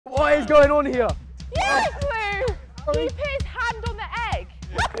going on here? Yes, Lou! He put his hand on the egg.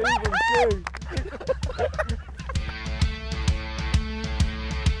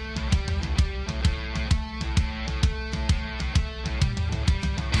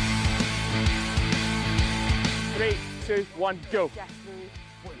 3, 2, 1, go. Yes,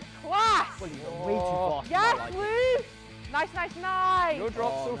 Lou. Class! Well, you're way too fast. Yes, like Lou! Nice, nice, nice. No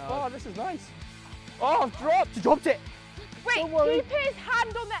drops Oh, so no. far, this is nice. Oh, I've dropped. You dropped it. Wait, Don't worry. he put his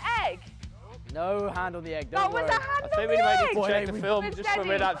hand on the egg. No hand on the egg. That Don't was worry. a hand I on think the we might egg. need to check the film It's just for where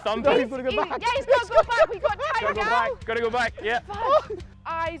steady. that thumb No, goes. he's got to go back. Yeah, he's got to go back. We've got time Gotta go now. back, gotta go back, yeah.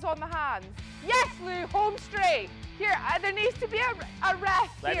 Eyes on the hands. Yes, Lou, home straight. Here, there needs to be a ref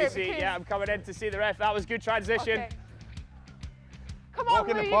Let here. me see, yeah, I'm coming in to see the ref. That was good transition. Okay. Come on, Walk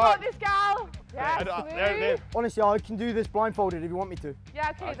in Lou, the you got park. this, gal. Yes, Lou. There. Honestly, I can do this blindfolded if you want me to. Yeah,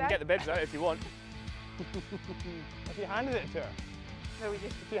 okay I can then. get the bibs out if you want. If you handed it to her. No, we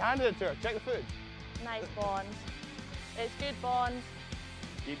just... If you handed it to her, check the footage. Nice Bond. It's good Bond.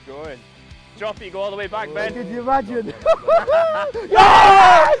 Keep going. Drop it, you go all the way back, Ben. Could you imagine?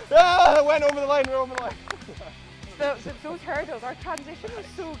 Yes! Ah, went over the line, we're over the line. Those hurdles, our transition was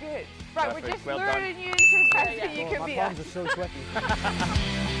so good. Right, we're Perfect, just well done. luring you into the test that you Oh, can my beat palms us. are so sweaty.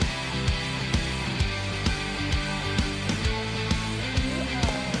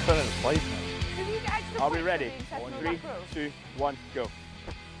 Turn it to play. Did you get extra Are we points ready? for being second on 3, that row? 2, 1, go.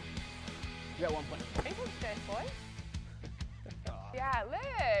 Get 1 point. Hey, what's this, boy? Yeah, look.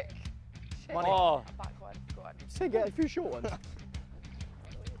 Shit. Money. Oh, Back one, go on. Say get a few short ones.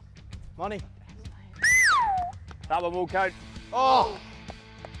 Money. that one will count. Oh!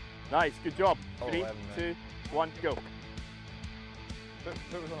 Nice, good job. Oh, 3, 11, 2, 1, go. Put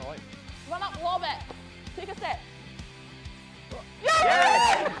was on the line. Run up, lob it. Take a step.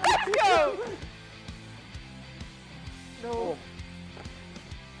 Yes! Let's go! No.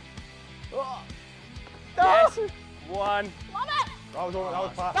 Oh. Yes, 1. Lob it. That was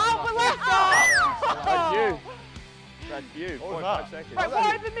fast. That was it! That's you. That's you. What was 0.5 that? seconds. Right, what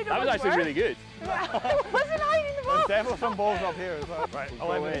are the middle That was ones actually were? really good. Wasn't hiding the ball. There's definitely some balls up here as well. Right, We'll go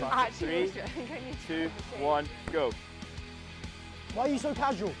 11 in. back. Actually, 3, I think I need to 2, change. 1, go. Why are you so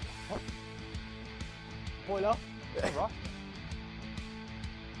casual? Boiler.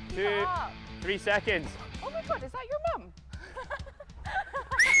 2, 3 seconds. Oh my god, is that your mum?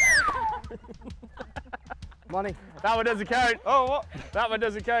 Money. That one doesn't count. Oh, what? That one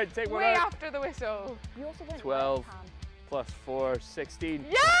doesn't count. Take one Way out. after the whistle. You also went 12 left hand. plus 4, 16.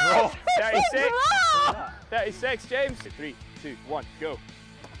 Yes! 36. Blah! 36, James. 3, 2, 1, go.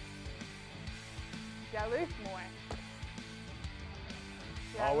 Yeah, Lou. More.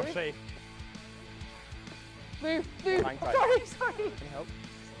 Yeah, Oh, we're Lou. safe. Lou, Lou. Hang tight. Sorry. Can you help?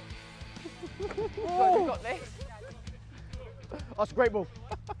 God, you got this. That's a great ball.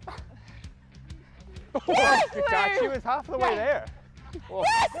 Yes, Good catch. She Lou! was half the way there. Oh.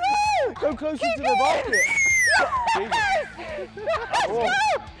 Yes, Lou! Go closer to the basket. Yes! Let's go!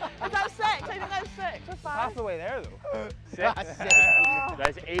 Is that 6? I think that's 6 or 5. Half the way there, though. 6. That's it.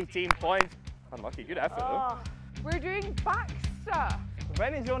 That's 18 points. Unlucky. Good effort, though. Oh. We're doing back stuff.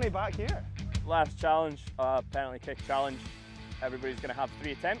 Benny's the only back here. Last challenge, penalty kick challenge. Everybody's going to have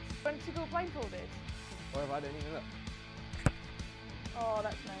 3 attempts. Want to go blindfolded? Or if I didn't even look. Oh,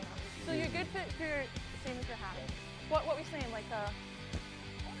 that's nice. So your good foot's your same as your hand. What we saying, like a...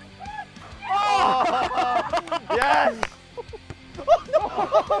 Oh! Yes!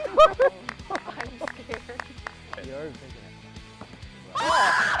 I'm scared. You're overthinking it.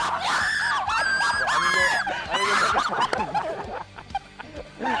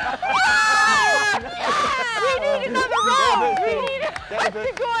 We need another roll! We need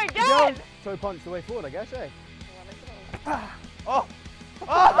to go again! Toe punch the way forward, I guess, eh? Oh!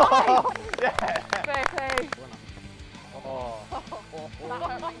 Oh! Yeah! Fair play. Oh.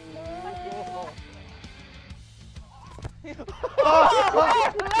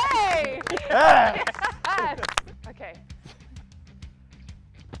 Fair play! Yeah! Yes. Okay.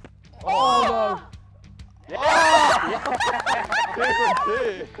 Oh, Yeah. 2 from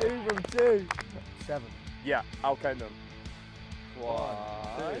 2. 2 from 2. 7. Yeah, I'll count them.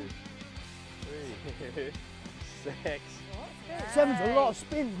 1, 2, 6, 7's a lot of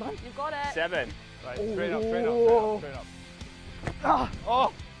spins, man. You got it. 7. Right, straight up, straight up, straight up, straight up. Ah.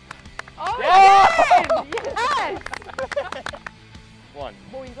 Oh! Oh, Yeah! yes! 1,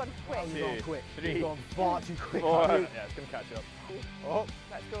 Oh, you got to quick. You've gone 2, quick. 3, You've gone far too quick. 4. Yeah, it's gonna catch you up. Oh!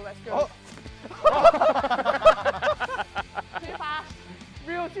 Let's go, let's go. Oh! Too fast.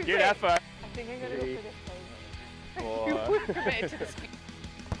 Real too Good quick. effort. I think I'm going to go 3, for this time. 4. You were committed to the speed.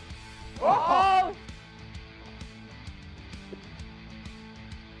 Oh!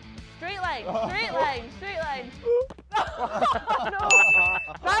 Straight line, straight line, straight line. No,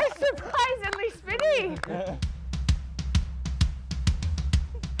 that is surprisingly spinny.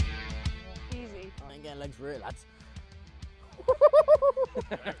 Easy. I ain't getting legs for it, lads.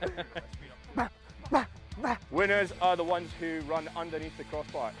 Winners are the ones who run underneath the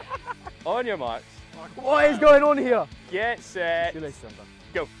crossbar. On your marks. What is going on here? Get set.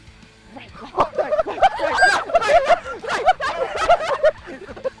 Go.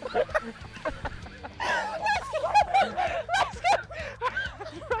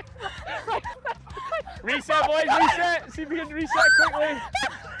 Reset, boys, reset. See if we can reset quickly.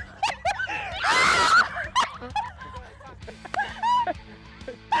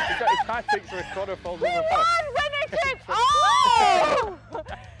 His tactics were quarter falls over first. Oh!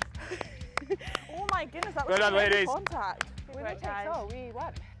 Oh my goodness, that was Well done, great ladies. contact. Winner Right, takes guys. all. We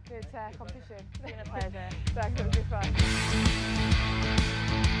won. Good competition. It's been a pleasure. Thanks, it was good fun.